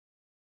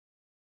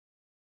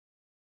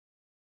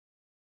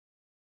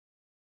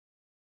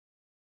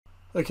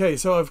Okay,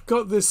 so I've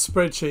got this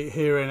spreadsheet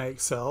here in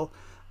Excel,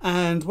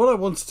 and what I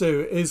want to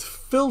do is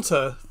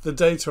filter the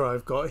data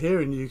I've got here,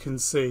 and you can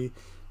see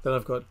that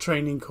I've got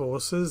training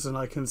courses, and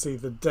I can see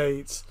the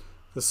date,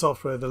 the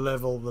software, the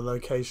level, the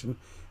location,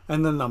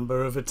 and the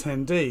number of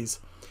attendees.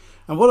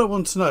 And what I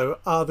want to know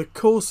are the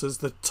courses,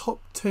 the top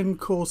 10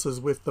 courses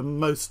with the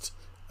most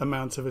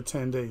amount of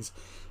attendees.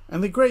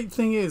 And the great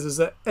thing is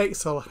that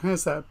Excel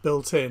has that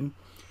built in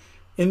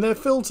their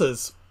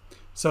filters.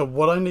 So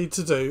what I need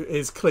to do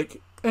is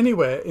click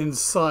anywhere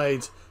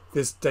inside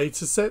this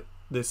data set,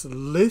 this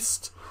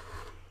list,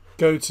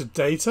 go to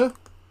data.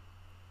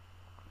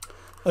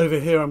 Over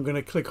here I'm going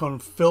to click on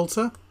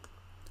filter,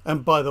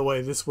 and by the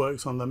way, this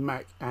works on the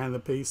Mac and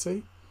the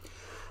PC.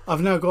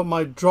 I've now got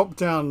my drop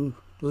down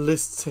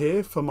lists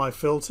here for my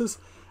filters,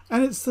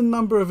 and it's the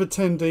number of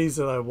attendees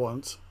that I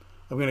want.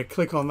 I'm going to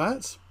click on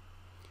that,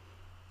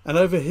 and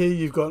over here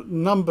you've got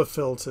number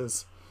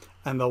filters,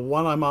 and the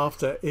one I'm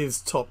after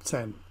is top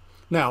 10.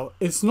 Now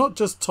it's not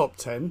just top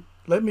 10.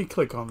 Let me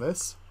click on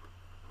this.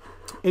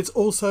 It's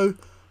also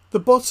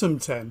the bottom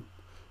 10.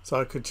 So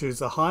I could choose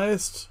the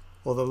highest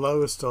or the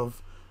lowest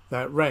of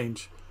that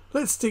range.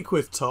 Let's stick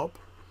with top.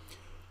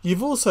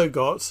 You've also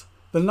got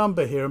the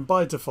number here, and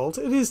by default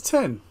it is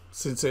 10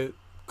 since it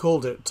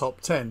called it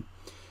top 10.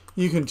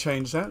 You can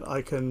change that.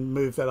 I can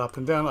move that up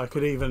and down. I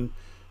could even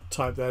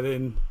type that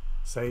in,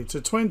 say,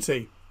 to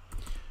 20.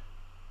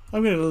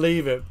 I'm going to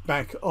leave it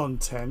back on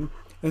 10, and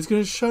it's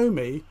going to show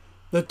me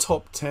the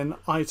top 10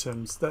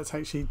 items. That's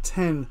actually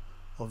 10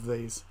 of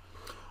these.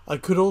 I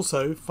could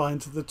also find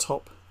the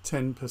top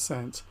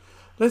 10%.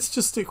 Let's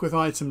just stick with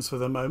items for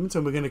the moment,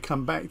 and we're going to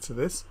come back to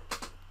this.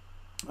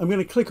 I'm going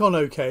to click on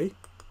OK,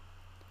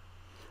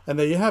 and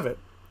there you have it.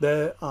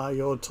 There are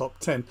your top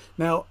 10.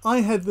 Now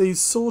I had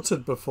these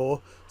sorted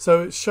before,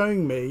 so it's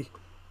showing me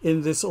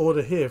in this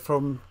order here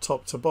from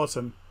top to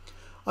bottom.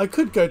 I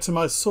could go to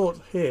my sort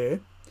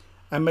here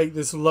and make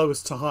this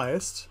lowest to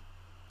highest.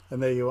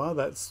 And there you are.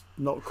 That's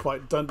not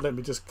quite done. Let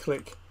me just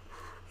click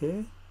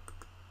here.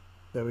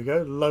 There we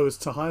go.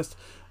 Lowest to highest.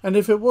 And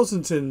if it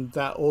wasn't in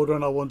that order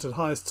and I wanted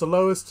highest to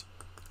lowest,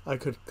 I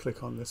could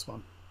click on this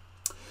one.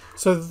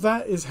 So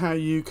that is how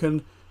you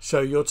can show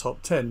your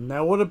top 10.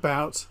 Now what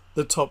about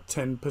the top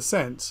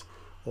 10%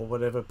 or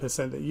whatever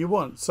percent that you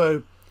want?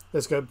 So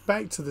let's go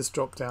back to this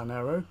drop down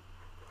arrow.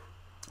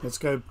 Let's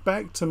go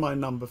back to my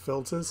number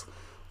filters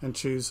and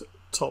choose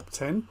top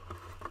 10.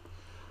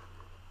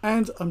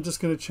 And I'm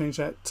just going to change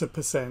that to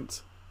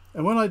percent.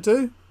 And when I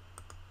do,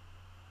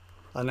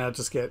 I now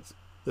just get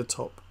the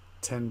top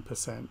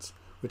 10%,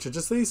 which are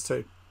just these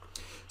two.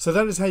 So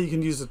that is how you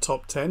can use the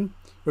top 10.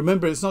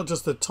 Remember, it's not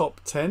just the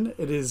top 10.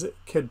 It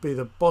could be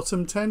the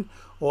bottom 10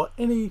 or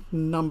any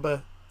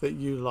number that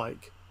you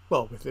like.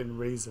 Well, within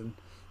reason.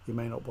 You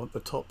may not want the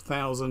top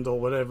 1,000 or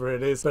whatever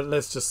it is, but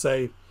let's just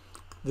say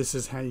this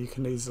is how you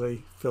can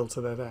easily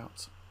filter that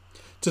out.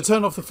 To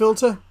turn off the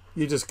filter,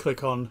 you just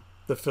click on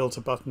the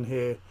filter button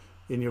here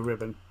in your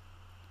ribbon,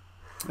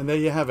 and there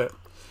you have it.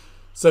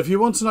 So if you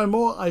want to know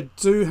more, I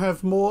do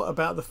have more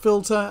about the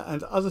filter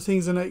and other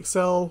things in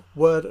Excel,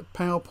 Word,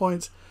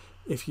 PowerPoint.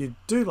 If you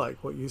do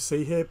like what you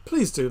see here,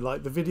 please do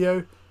like the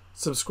video,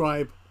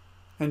 subscribe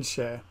and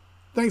share.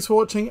 Thanks for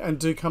watching, and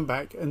do come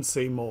back and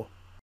see more.